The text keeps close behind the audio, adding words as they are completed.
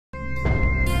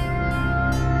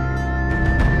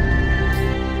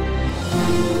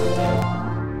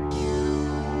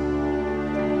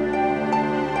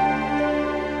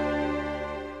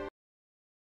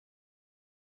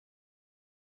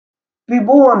We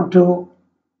move on to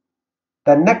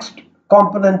the next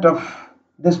component of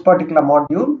this particular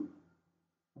module,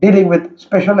 dealing with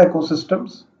special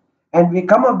ecosystems, and we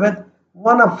come up with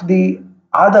one of the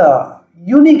other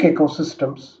unique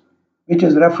ecosystems, which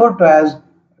is referred to as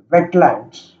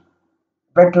wetlands,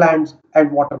 wetlands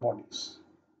and water bodies.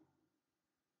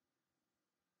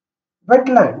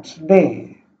 Wetlands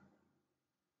Day,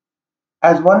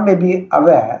 as one may be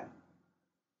aware,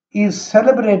 is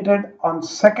celebrated on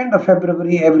 2nd of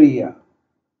February every year.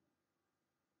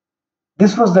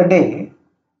 This was the day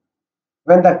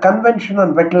when the Convention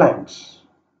on Wetlands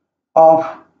of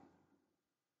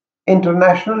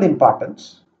international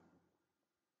importance,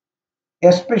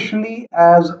 especially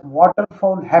as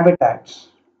waterfowl habitats,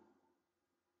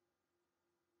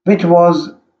 which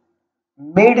was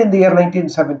made in the year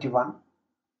 1971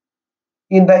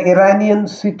 in the Iranian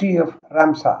city of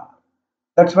Ramsar.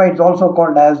 That's why it's also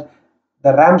called as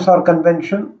the Ramsar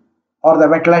Convention or the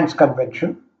Wetlands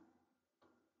Convention.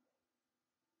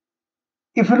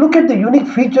 If you look at the unique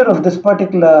feature of this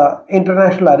particular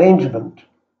international arrangement,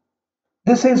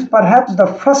 this is perhaps the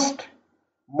first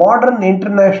modern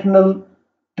international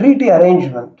treaty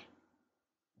arrangement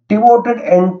devoted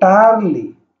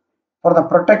entirely for the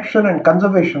protection and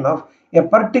conservation of a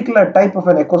particular type of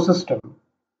an ecosystem,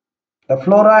 the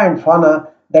flora and fauna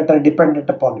that are dependent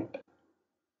upon it.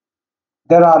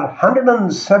 There are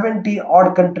 170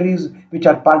 odd countries which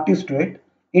are parties to it.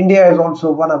 India is also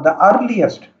one of the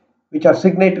earliest which are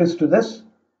signatories to this.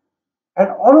 And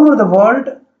all over the world,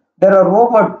 there are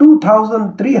over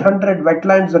 2,300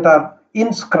 wetlands that are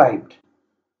inscribed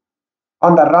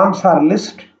on the Ramsar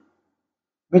list,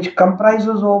 which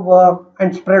comprises over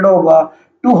and spread over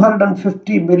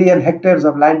 250 million hectares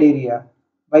of land area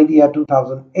by the year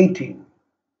 2018.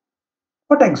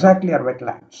 What exactly are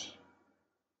wetlands?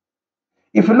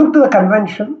 If you look to the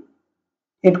convention,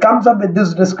 it comes up with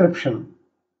this description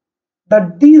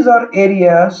that these are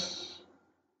areas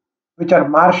which are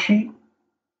marshy,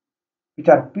 which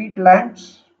are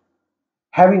peatlands,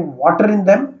 having water in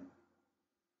them,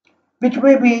 which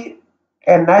may be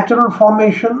a natural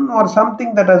formation or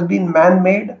something that has been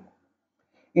man-made.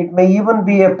 It may even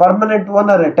be a permanent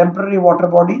one or a temporary water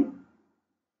body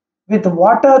with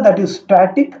water that is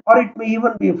static, or it may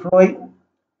even be flowing,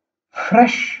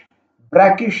 fresh,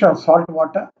 brackish or salt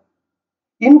water,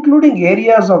 including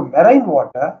areas of marine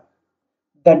water,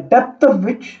 the depth of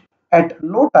which at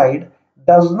low tide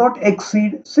does not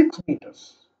exceed 6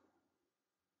 meters.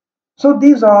 So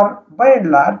these are by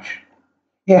and large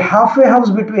a halfway house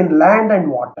between land and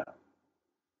water.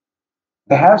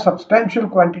 They have substantial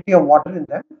quantity of water in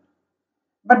them,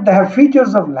 but they have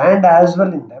features of land as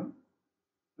well in them,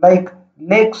 like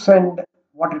lakes and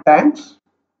water tanks.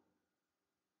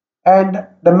 And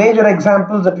the major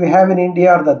examples that we have in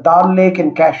India are the Dal Lake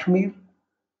in Kashmir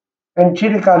and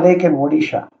Chilka Lake in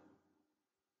Odisha.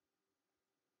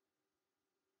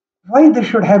 Why there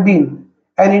should have been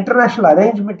an international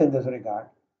arrangement in this regard,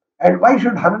 and why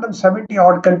should 170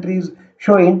 odd countries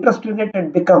show interest in it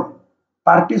and become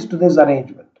parties to this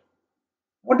arrangement?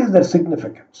 What is their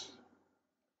significance?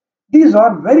 These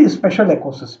are very special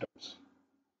ecosystems.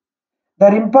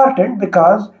 They're important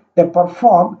because they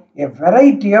perform a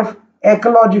variety of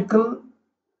ecological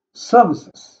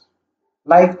services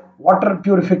like water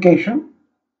purification,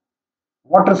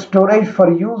 water storage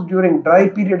for use during dry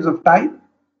periods of time.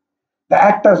 They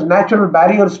act as natural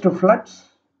barriers to floods.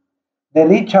 They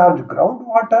recharge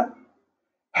groundwater,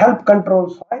 help control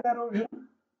soil erosion,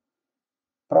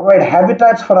 provide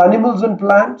habitats for animals and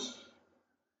plants,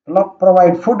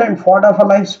 provide food and fodder for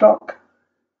livestock,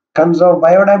 conserve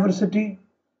biodiversity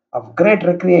of great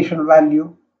recreational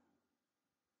value.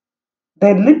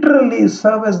 They literally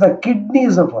serve as the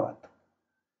kidneys of earth.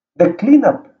 They clean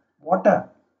up water.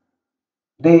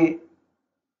 They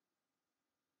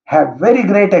have very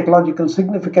great ecological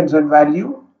significance and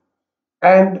value,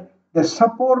 and they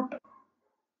support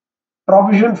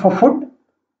provision for food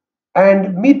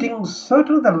and meeting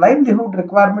certain of the livelihood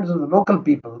requirements of the local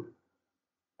people.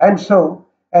 And so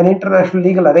an international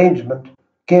legal arrangement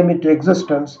came into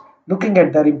existence looking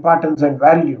at their importance and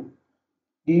value,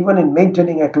 even in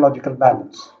maintaining ecological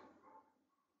balance.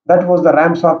 That was the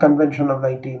Ramsar Convention of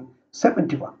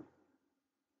 1971.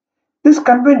 This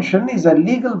convention is a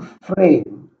legal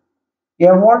frame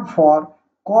evolved for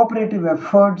cooperative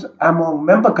efforts among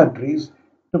member countries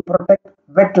to protect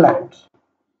wetlands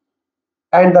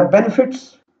and the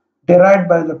benefits derived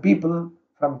by the people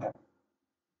from them.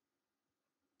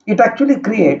 It actually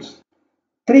creates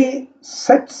 3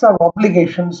 sets of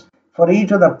obligations for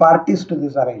each of the parties to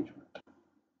this arrangement.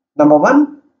 Number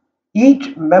 1,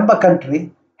 each member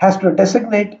country has to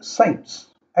designate sites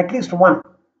at least one,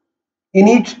 in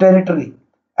each territory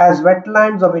as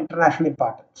wetlands of international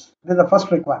importance. This is the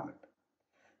first requirement.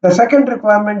 The second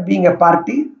requirement, being a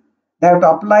party, they have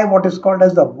to apply what is called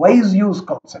as the wise use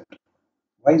concept.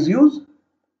 Wise use,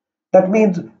 that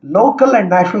means local and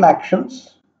national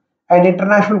actions and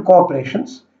international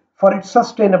cooperations for its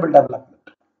sustainable development,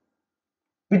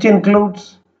 which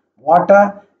includes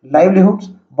water, livelihoods,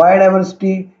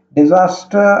 biodiversity,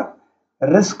 disaster,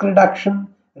 risk reduction,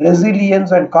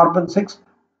 resilience, and carbon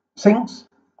sinks,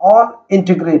 all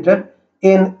integrated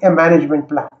in a management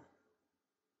plan.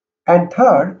 And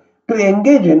third, to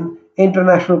engage in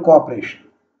international cooperation.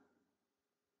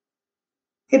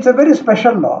 It's a very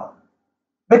special law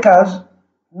because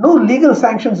no legal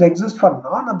sanctions exist for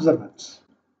non-observance.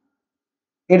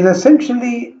 It is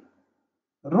essentially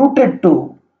rooted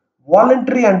to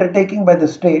voluntary undertaking by the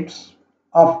states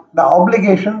of the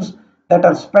obligations that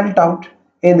are spelled out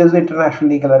in this international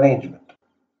legal arrangement.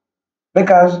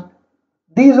 Because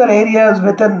these are areas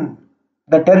within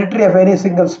the territory of any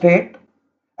single state,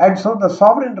 and so the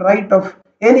sovereign right of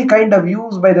any kind of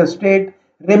use by the state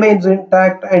remains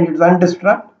intact and it's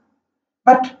undisturbed.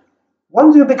 But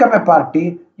once you become a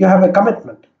party, you have a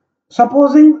commitment.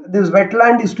 Supposing this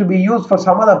wetland is to be used for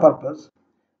some other purpose,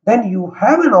 then you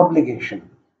have an obligation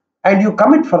and you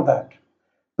commit for that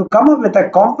to come up with a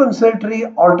compensatory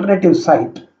alternative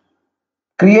site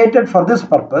created for this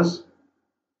purpose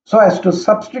so as to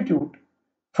substitute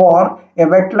for a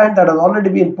wetland that has already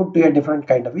been put to a different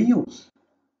kind of a use.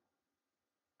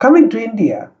 Coming to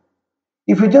India,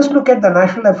 if you just look at the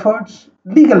national efforts,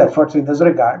 legal efforts in this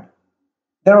regard,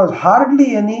 there was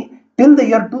hardly any till the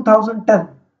year 2010.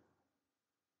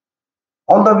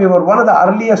 Although we were one of the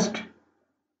earliest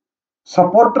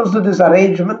supporters of this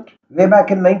arrangement way back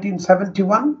in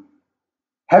 1971,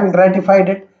 having ratified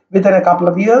it within a couple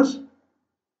of years,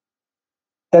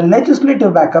 the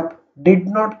legislative backup did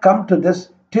not come to this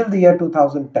till the year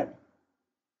 2010.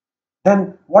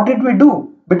 Then what did we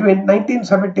do between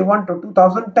 1971 to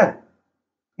 2010?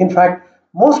 In fact,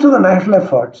 most of the national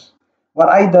efforts were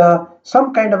either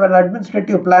some kind of an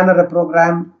administrative plan or a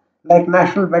program like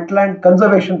National Wetland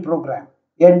Conservation Program,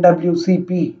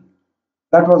 NWCP,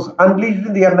 that was unleashed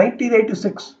in the year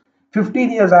 1986,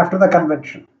 15 years after the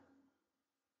convention.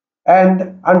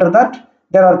 And under that,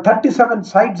 there are 37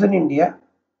 sites in India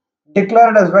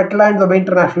declared as wetlands of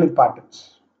international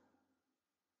importance.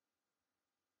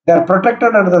 They are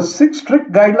protected under the 6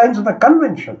 strict guidelines of the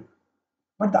convention.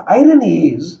 But the irony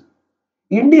is,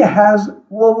 India has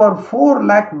over 4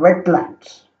 lakh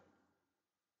wetlands,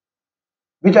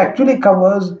 which actually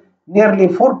covers nearly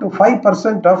 4 to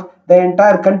 5% of the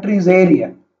entire country's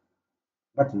area.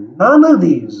 But none of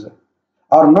these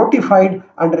are notified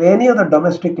under any of the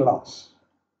domestic laws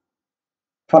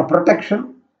for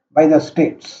protection by the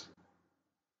states.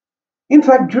 In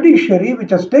fact, judiciary,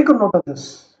 which has taken note of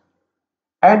this,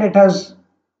 and it has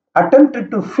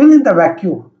attempted to fill in the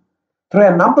vacuum through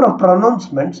a number of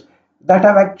pronouncements that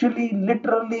have actually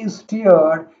literally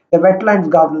steered the wetlands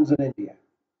governance in India.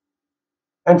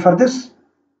 And for this,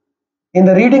 in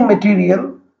the reading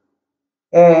material,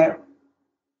 a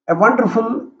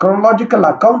wonderful chronological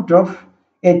account of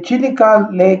a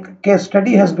Chilika Lake case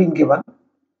study has been given,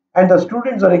 and the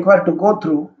students are required to go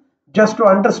through just to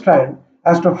understand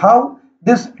as to how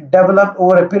this developed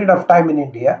over a period of time in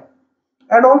India,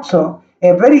 and also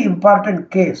a very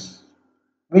important case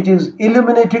which is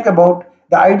illuminating about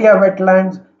the idea of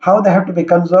wetlands, how they have to be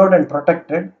conserved and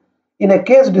protected, in a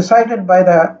case decided by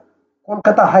the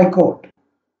Kolkata High Court.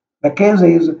 The case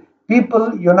is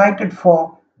People United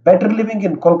for Better Living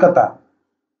in Kolkata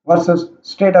versus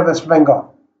State of West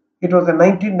Bengal. It was a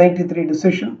 1993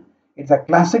 decision. It's a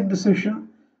classic decision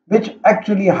which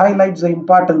actually highlights the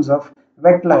importance of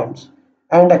wetlands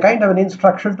and a kind of an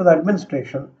instruction to the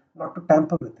administration not to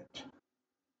tamper with it.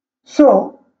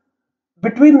 So,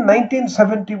 between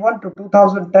 1971 to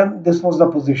 2010, this was the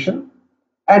position,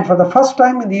 and for the first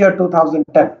time in the year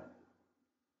 2010,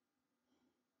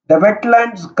 the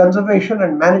Wetlands Conservation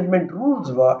and Management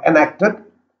Rules were enacted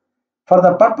for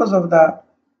the purpose of the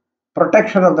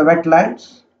protection of the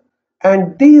wetlands,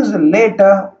 and these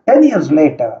later, 10 years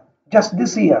later, just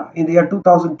this year, in the year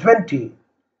 2020,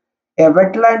 a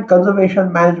Wetland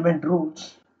Conservation Management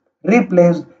Rules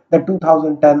replaced the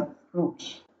 2010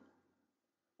 rules.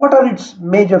 What are its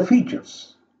major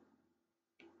features?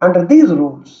 Under these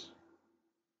rules,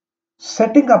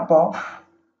 setting up of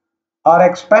or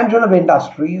expansion of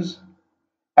industries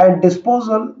and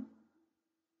disposal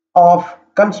of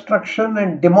construction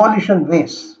and demolition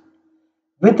waste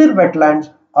within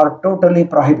wetlands are totally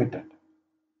prohibited.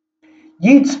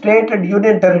 Each state and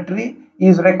union territory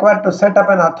is required to set up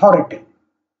an authority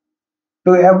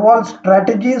to evolve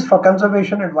strategies for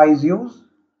conservation and wise use.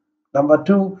 Number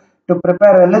 2, to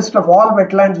prepare a list of all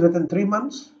wetlands within 3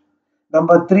 months.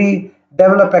 Number 3,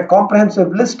 develop a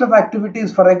comprehensive list of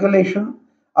activities for regulation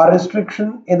or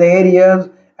restriction in the areas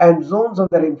and zones of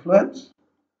their influence,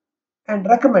 and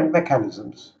recommend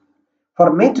mechanisms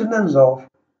for maintenance of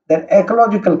their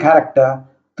ecological character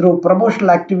through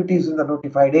promotional activities in the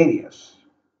notified areas.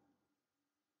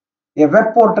 A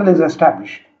web portal is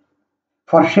established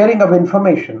for sharing of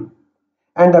information,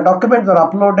 and the documents are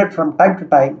uploaded from time to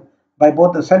time by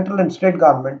both the central and state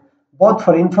government, both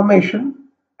for information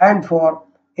and for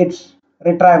its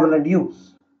retrieval and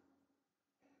use.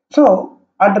 So,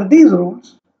 under these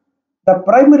rules, the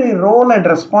primary role and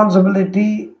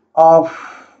responsibility of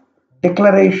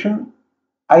declaration,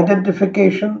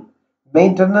 identification,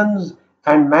 maintenance,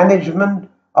 and management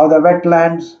of the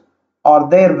wetlands are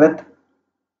there with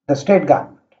the state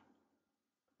government.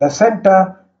 The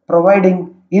center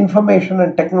providing information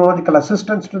and technological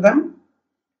assistance to them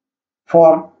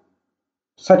for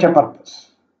such a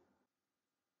purpose.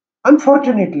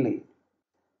 Unfortunately,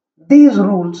 these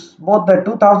rules, both the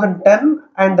 2010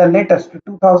 and the latest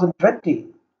 2020,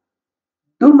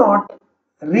 do not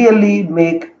really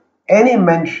make any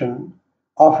mention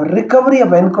of recovery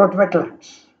of encroached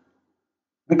wetlands,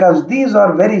 because these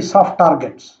are very soft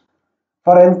targets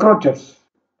for encroachers,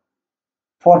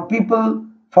 for people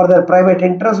for their private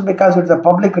interest, because it's a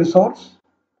public resource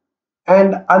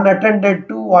and unattended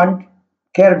to,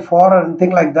 uncared for, or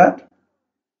anything like that.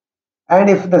 And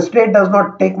if the state does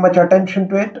not take much attention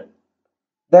to it,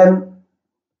 then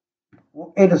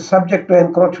it is subject to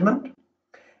encroachment.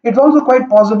 It's also quite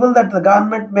possible that the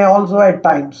government may also at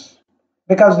times,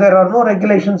 because there are no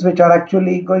regulations which are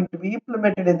actually going to be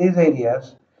implemented in these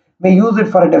areas, may use it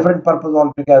for a different purpose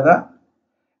altogether.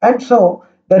 And so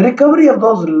the recovery of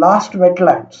those lost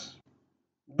wetlands,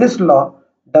 this law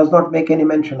does not make any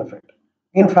mention of it.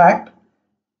 In fact,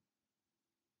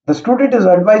 the student is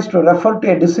advised to refer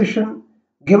to a decision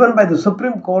given by the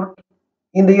Supreme Court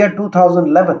in the year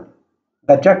 2011,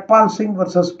 the Jagpal Singh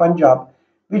versus Punjab,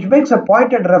 which makes a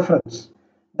pointed reference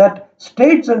that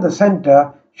states and the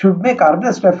center should make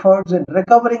earnest efforts in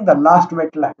recovering the lost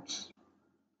wetlands.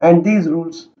 And these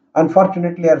rules,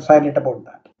 unfortunately, are silent about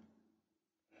that.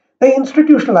 The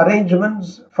institutional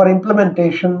arrangements for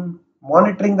implementation,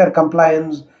 monitoring their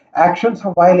compliance, actions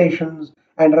for violations,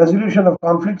 and resolution of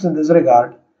conflicts in this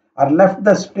regard are left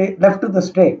to the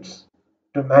states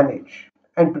to manage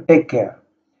and to take care.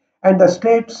 And the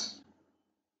states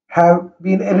have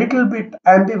been a little bit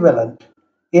ambivalent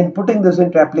in putting this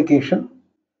into application,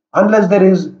 unless there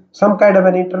is some kind of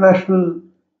an international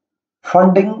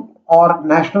funding or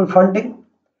national funding.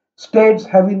 States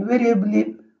have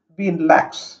invariably been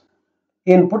lax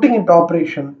in putting into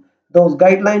operation those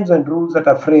guidelines and rules that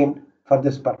are framed for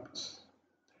this purpose.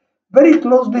 Very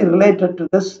closely related to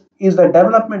this is the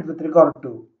development with regard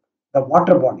to the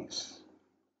water bodies.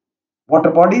 Water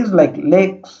bodies like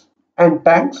lakes and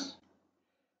tanks,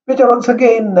 which are once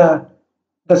again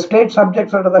the state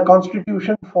subjects under the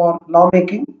constitution for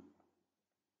lawmaking,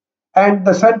 and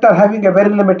the center having a very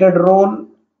limited role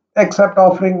except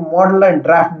offering model and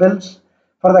draft bills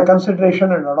for the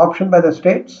consideration and adoption by the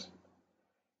states.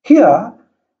 Here,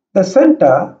 the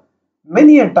center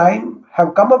many a time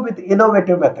have come up with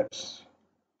innovative methods.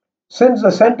 Since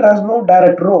the center has no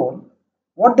direct role,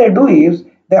 what they do is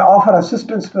they offer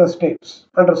assistance to the states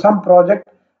under some project,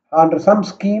 under some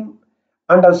scheme,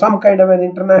 under some kind of an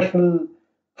international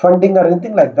funding or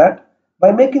anything like that,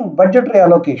 by making budgetary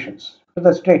allocations to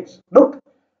the states. Look,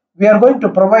 we are going to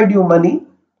provide you money,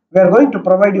 we are going to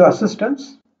provide you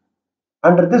assistance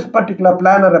under this particular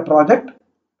plan or a project,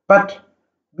 but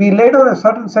we laid down a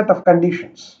certain set of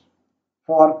conditions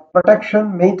for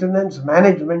protection, maintenance,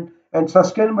 management, and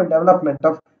sustainable development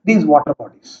of these water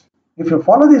bodies. If you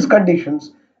follow these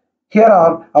conditions, here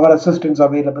are our assistance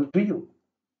available to you.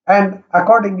 And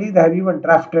accordingly, they have even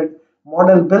drafted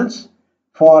model bills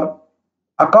for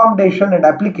accommodation and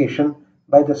application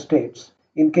by the states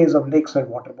in case of lakes and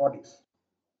water bodies.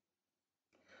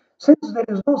 Since there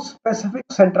is no specific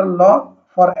central law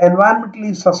for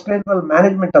environmentally sustainable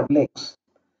management of lakes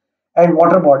and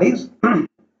water bodies,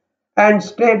 and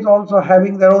states also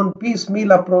having their own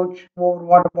piecemeal approach over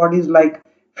water bodies like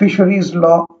fisheries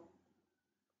law,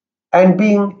 and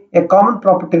being a common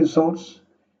property resource,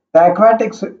 the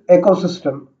aquatic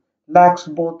ecosystem lacks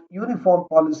both uniform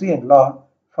policy and law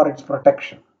for its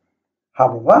protection.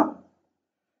 However,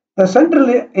 the central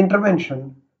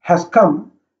intervention has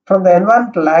come from the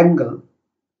environmental angle,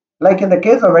 like in the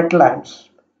case of wetlands,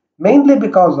 mainly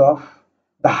because of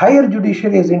the higher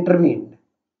judiciary has intervened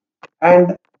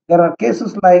and There are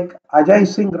cases like Ajay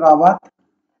Singh Rawat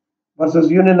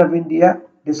versus Union of India,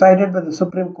 decided by the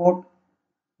Supreme Court,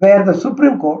 where the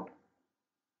Supreme Court,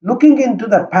 looking into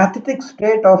the pathetic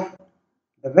state of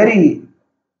the very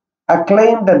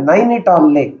acclaimed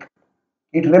Nainital Lake,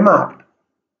 it remarked,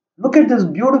 "Look at this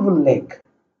beautiful lake.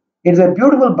 It's a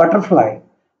beautiful butterfly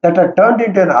that had turned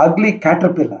into an ugly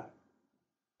caterpillar,"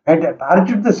 and it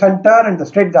urged the center and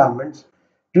the state governments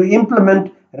to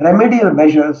implement remedial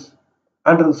measures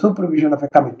under the supervision of a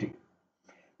committee.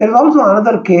 There is also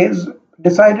another case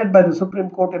decided by the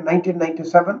Supreme Court in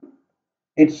 1997.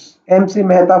 It's MC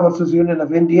Mehta versus Union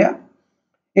of India.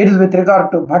 It is with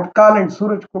regard to Bhatkal and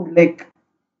Surajkund Lake,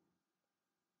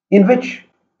 in which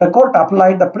the court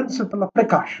applied the principle of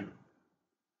precaution.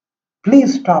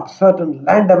 Please stop certain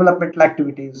land developmental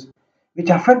activities which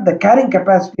affect the carrying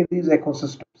capacity of these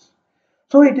ecosystems.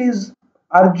 So it is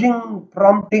urging,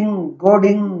 prompting,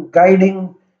 goading,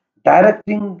 guiding,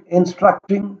 directing,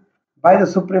 instructing by the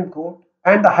Supreme Court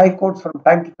and the High Courts from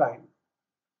time to time,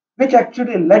 which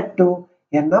actually led to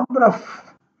a number of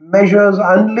measures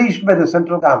unleashed by the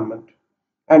central government.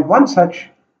 And one such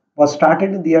was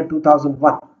started in the year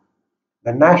 2001,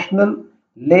 the National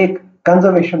Lake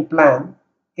Conservation Plan,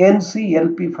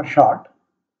 NCLP for short,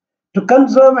 to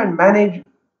conserve and manage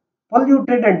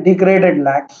polluted and degraded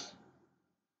lakes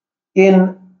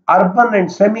in urban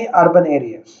and semi-urban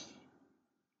areas.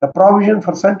 The provision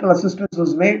for central assistance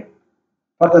was made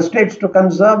for the states to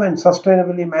conserve and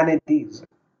sustainably manage these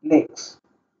lakes.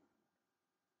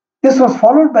 This was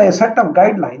followed by a set of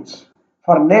guidelines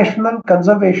for national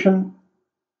conservation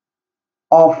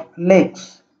of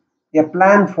lakes, a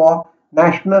plan for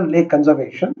national lake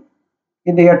conservation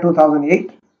in the year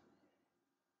 2008.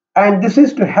 And this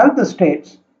is to help the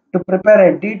states to prepare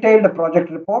a detailed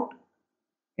project report.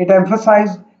 It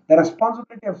emphasized the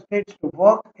responsibility of states to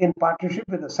work in partnership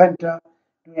with the center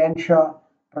to ensure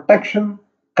protection,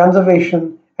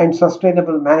 conservation, and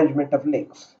sustainable management of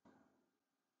lakes.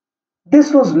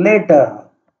 This was later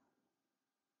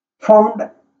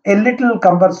found a little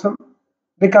cumbersome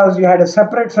because you had a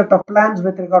separate set of plans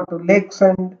with regard to lakes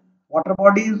and water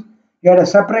bodies. You had a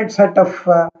separate set of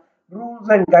rules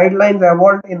and guidelines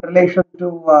evolved in relation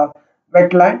to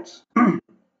wetlands.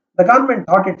 The government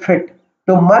thought it fit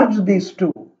to merge these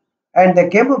two, and they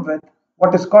came up with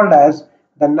what is called as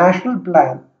the National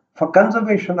Plan for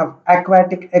Conservation of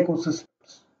Aquatic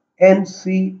Ecosystems,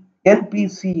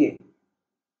 NPCA.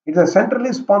 It is a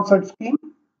centrally sponsored scheme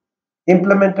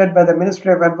implemented by the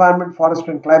Ministry of Environment, Forest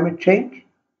and Climate Change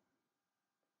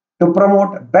to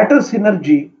promote better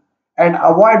synergy and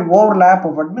avoid overlap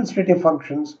of administrative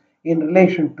functions in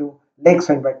relation to lakes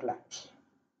and wetlands.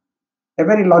 A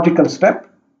very logical step.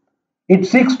 It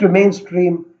seeks to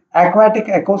mainstream aquatic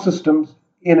ecosystems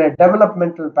in a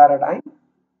developmental paradigm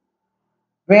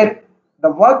where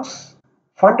the works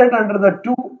funded under the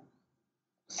two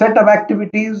set of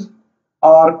activities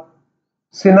are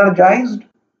synergized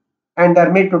and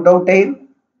are made to dovetail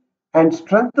and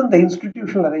strengthen the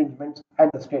institutional arrangements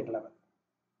at the state level.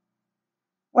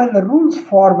 While the rules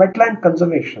for wetland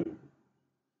conservation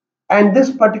and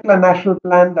this particular national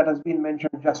plan that has been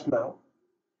mentioned just now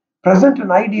present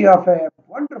an idea of a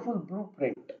wonderful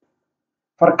blueprint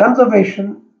for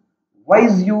conservation,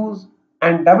 wise use,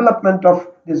 and development of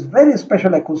this very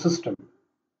special ecosystem,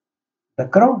 the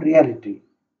ground reality,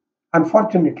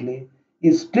 unfortunately,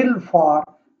 is still far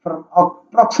from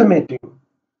approximating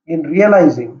in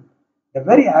realizing the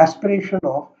very aspiration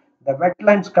of the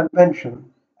Wetlands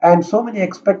Convention and so many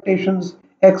expectations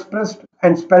expressed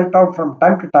and spelled out from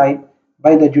time to time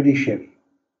by the judiciary.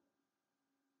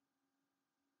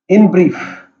 In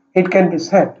brief, it can be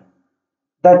said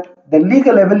that the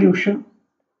legal evolution,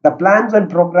 the plans and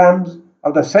programs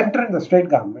of the center and the state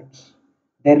governments,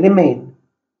 they remain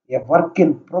a work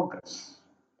in progress,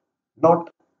 not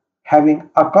having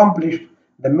accomplished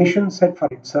the mission set for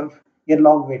itself, a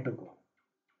long way to go.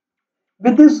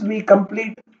 With this, we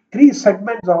complete 3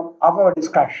 segments of our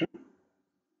discussion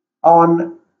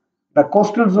on the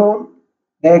coastal zone,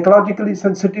 the ecologically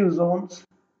sensitive zones,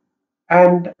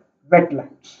 and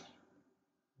wetlands.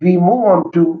 We move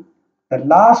on to the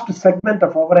last segment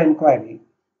of our inquiry,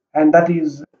 and that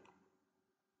is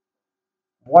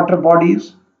water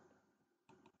bodies,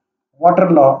 water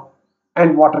law,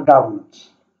 and water governance.